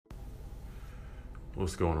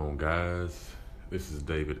What's going on, guys? This is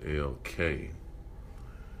David LK.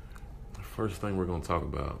 The first thing we're going to talk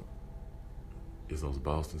about is those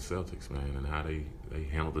Boston Celtics, man, and how they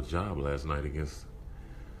handled the job last night against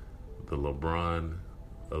the LeBron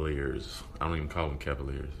Cavaliers. I don't even call them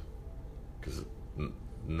Cavaliers because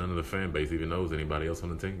none of the fan base even knows anybody else on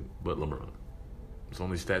the team but LeBron. It's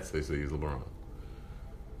only stats they see is LeBron.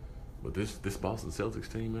 But this Boston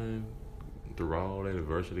Celtics team, man, through all that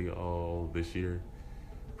adversity all this year,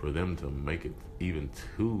 for them to make it even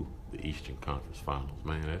to the Eastern Conference Finals,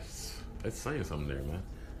 man, that's saying something there, man.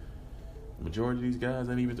 The majority of these guys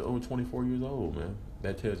ain't even over 24 years old, man.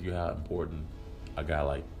 That tells you how important a guy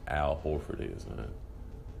like Al Horford is, man.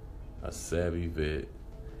 A savvy vet,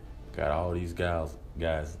 got all these guys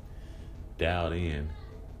dialed in,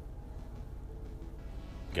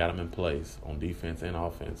 got them in place on defense and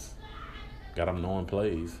offense, got them knowing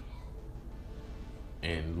plays,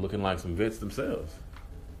 and looking like some vets themselves.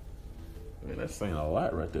 I mean, that's saying a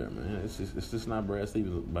lot right there, man. It's just not Brad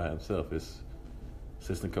Stevens by himself. It's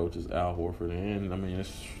assistant coaches Al Horford, and I mean,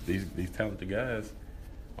 these talented guys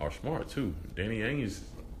are smart too. Danny Ainge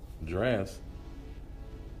drafts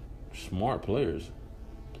smart players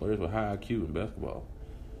with high IQ in basketball.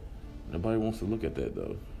 Nobody wants to look at that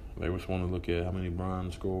though. They just want to look at how many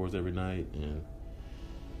Bron scores every night, and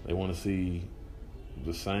they want to see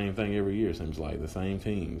the same thing every year. Seems like the same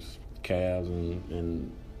teams, Cavs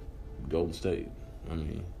and Golden State. I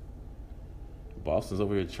mean, Boston's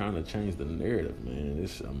over here trying to change the narrative, man.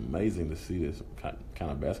 It's amazing to see this kind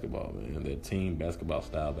of basketball, man. That team basketball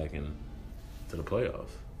style back into the playoffs.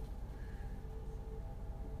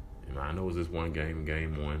 And I know it's just one game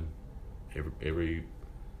one. Every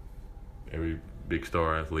big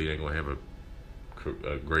star athlete ain't gonna have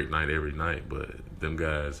a great night every night, but them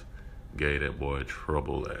guys gave that boy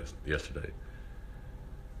trouble yesterday.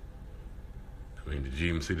 I mean, did you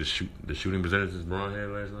even see the shooting percentages Bron had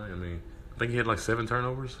last night? I mean, I think he had like 7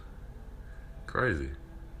 turnovers. Crazy.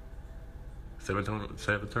 7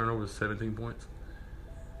 turnovers, 17 points.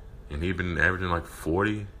 And he'd been averaging like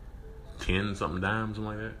 40, 10 something dimes, something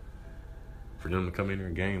like that. For them to come in here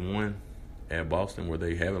in game one at Boston where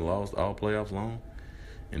they haven't lost all playoffs long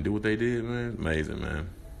and do what they did, man, amazing, man.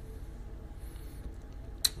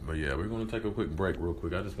 But yeah, we're going to take a quick break real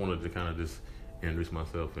quick. I just wanted to kind of just introduce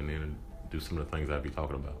myself and then do some of the things I'll be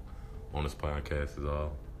talking about on this podcast is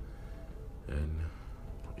all. And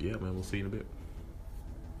yeah, man, we'll see you in a bit.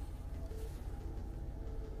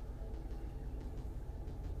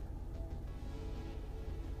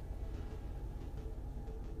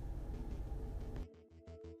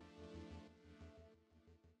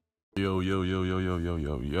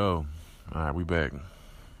 Yo. All right, we back.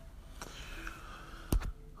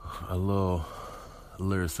 A little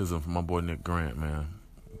lyricism from my boy Nick Grant, man.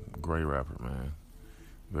 Great rapper, man.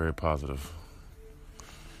 Very positive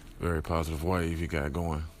wave he got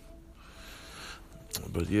going.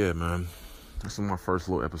 But yeah, man, this is my first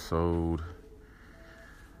little episode.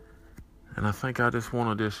 And I think I just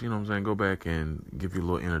want to just, go back and give you a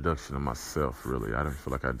little introduction of myself, really. I didn't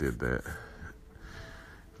feel like I did that.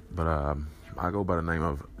 But I go by the name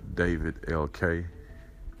of David LK.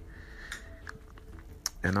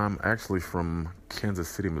 And I'm actually from Kansas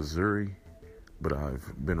City, Missouri. But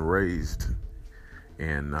I've been raised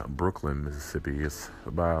in Brooklyn, Mississippi. It's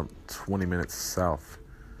about 20 minutes south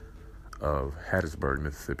of Hattiesburg,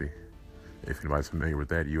 Mississippi. If anybody's familiar with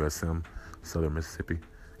that, USM, Southern Mississippi,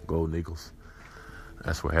 Golden Eagles.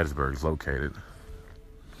 That's where Hattiesburg is located.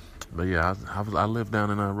 But yeah, I lived down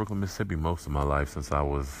in Brooklyn, Mississippi most of my life since I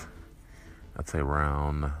was, I'd say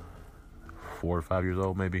around 4 or 5 years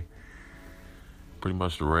old, maybe. Pretty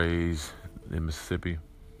much raised in Mississippi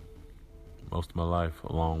most of my life,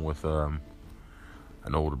 along with an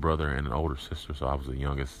older brother and an older sister, so I was the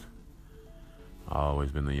youngest. I've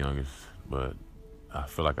always been the youngest, but I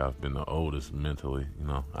feel like I've been the oldest mentally.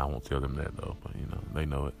 I won't tell them that though, but they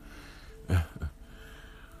know it.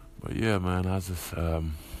 But yeah, man,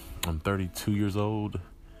 I'm 32 years old,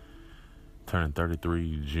 turning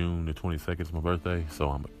 33 June the 22nd is my birthday, so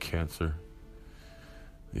I'm a Cancer.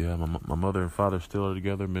 Yeah, my mother and father still are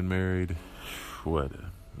together, been married,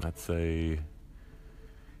 I'd say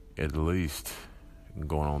at least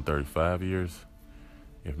going on 35 years,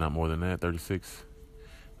 if not more than that, 36.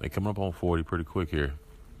 They coming up on 40 pretty quick here.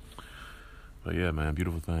 But yeah, man,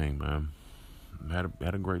 beautiful thing, man.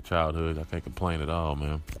 Had a great childhood. I can't complain at all,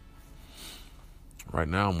 man. Right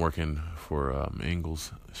now I'm working for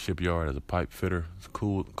Ingalls Shipyard as a pipe fitter. It's a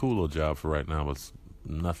cool little job for right now, but it's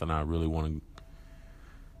nothing I really want to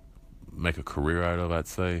make a career out of, I'd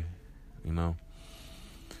say.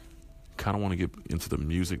 Kind of want to get into the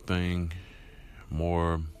music thing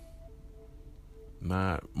more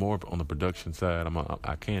on the production side.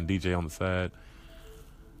 I can DJ on the side,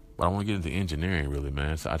 but I want to get into engineering really,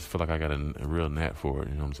 man. So I just feel like I got a real knack for it.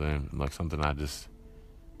 You know what I'm saying? Like something I just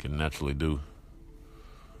can naturally do.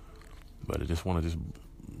 But I just want to just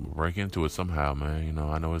break into it somehow, man. You know,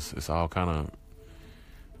 I know it's all kind of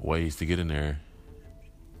ways to get in there,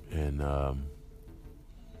 and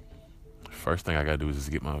first thing I gotta do is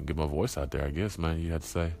just get my voice out there, I guess, man. You have to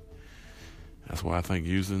say. That's why I think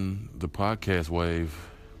using the podcast wave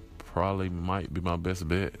probably might be my best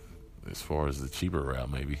bet as far as the cheaper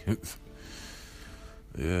route, maybe.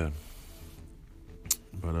 Yeah.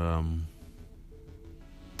 But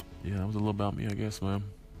yeah, that was a little about me, I guess, man.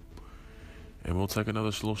 And we'll take another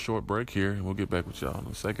little short break here, and we'll get back with y'all in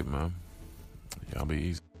a second, man. Y'all be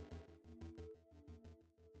easy.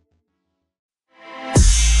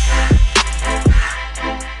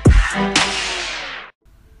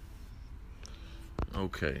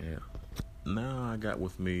 Okay, yeah. Now I got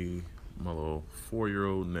with me my little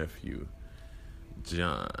 4-year-old nephew,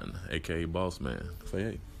 John, aka Boss Man. Say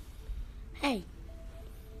hey. Hey.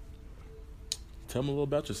 Tell me a little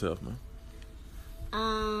about yourself, man.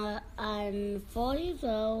 I'm 4 years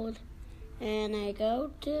old, and I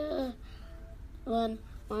go to one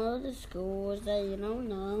of the schools that you don't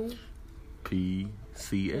know. PCS.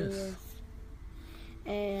 Yes.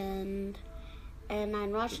 And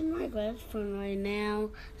I'm watching my best friend right now.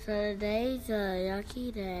 So today's a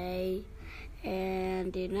yucky day,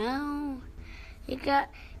 and you know, he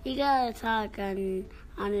gotta talk on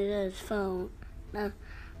his phone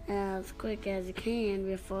as quick as he can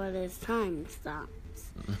before this time stops.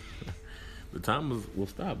 The time will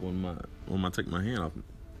stop when I take my hand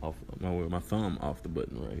off my thumb off the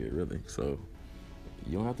button right here, really. So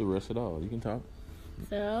you don't have to rush at all. You can talk.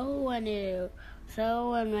 So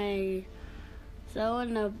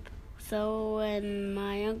when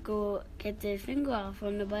my uncle gets his finger off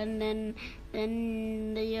on the button,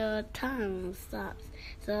 then the time stops.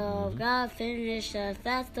 So I've got to finish as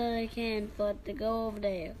fast as I can for it to go over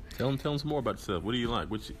there. Tell him some more about yourself. What do you like?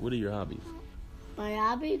 What are your hobbies? My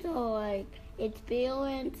hobbies are like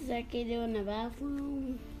experience I can do in the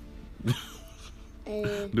bathroom.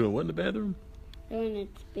 Doing what in the bathroom? Doing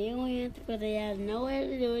experience, because I have nowhere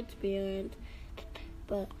to do experience.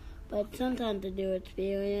 But sometimes I do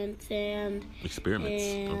experience and experiments.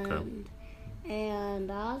 Okay.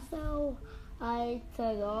 And also I to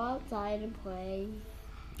go outside and play.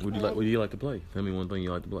 What do you like to play? Tell me one thing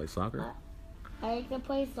you like to play. Soccer? I like to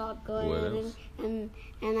play soccer. What else? And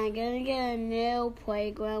I'm gonna get a new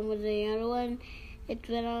playground with the other one. It's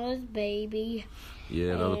when I was baby.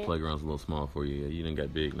 Yeah, the other playground's a little small for you. You done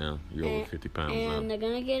got big now. You're over 50 pounds now. And they're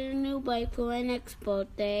gonna get a new bike for my next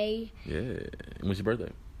birthday. Yeah. And when's your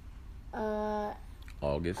birthday?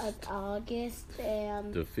 August. August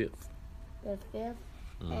and the 5th. The 5th.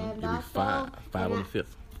 Mm-hmm. And it'll be also 5 on the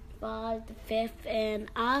 5th. 5 the 5th, and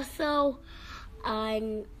also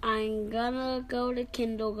I'm gonna go to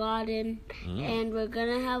kindergarten, and we're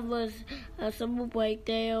gonna have a summer break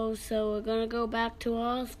there, so we're gonna go back to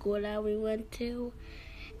our school that we went to.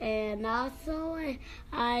 And also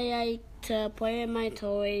I like to play with my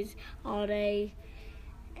toys all day,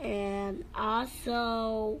 and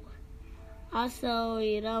also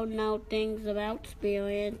you don't know things about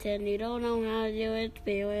experience, and you don't know how to do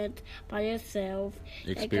experience by yourself.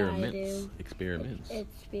 Experiments.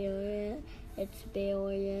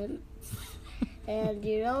 And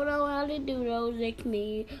you don't know how to do those like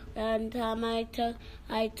me. One time I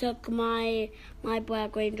took my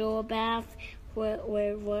Black Ranger bath with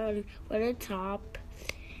a top,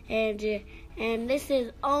 and this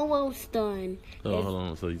is almost done. Oh, hold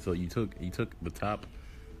on. So you took the top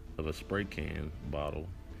of a spray can bottle,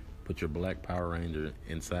 put your black Power Ranger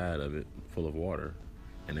inside of it full of water,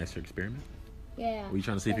 and that's your experiment? Yeah. Were you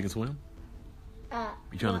trying to see if he can swim?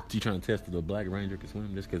 You trying to test if the Black Ranger can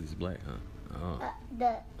swim just because he's black, huh?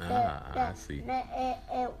 I see.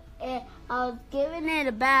 I was giving it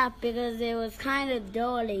a bath because it was kind of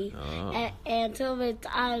dirty, and some of its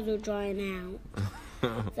eyes were drying out.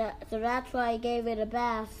 so that's why I gave it a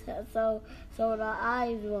bath, so the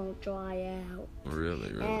eyes won't dry out. Really?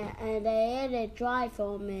 And they had it dry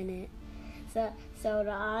for a minute, so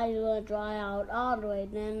the eyes won't dry out all the way.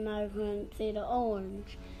 Then I couldn't see the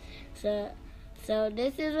orange. So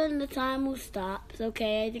this is when the time will stop.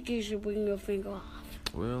 Okay, I think you should bring your finger off.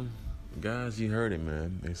 Well, guys, you heard it,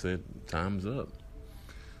 man. They said time's up.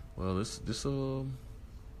 Well, this will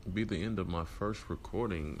be the end of my first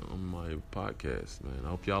recording on my podcast, man. I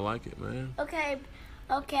hope y'all like it, man. Okay.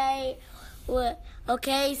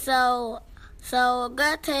 So I'm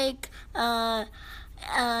gonna take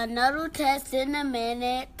another test in a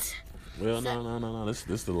minute. Well, no. This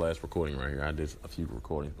is the last recording right here. I did a few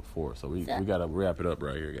recordings before, so we gotta wrap it up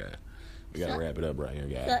right here, guys. We gotta wrap it up right here,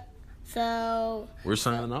 guys. So we're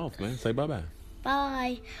signing off, man. Say bye.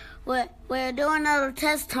 Bye. We're doing another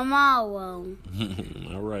test tomorrow.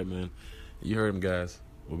 All right, man. You heard him, guys.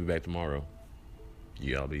 We'll be back tomorrow.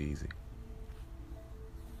 Y'all be easy.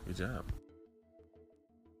 Good job.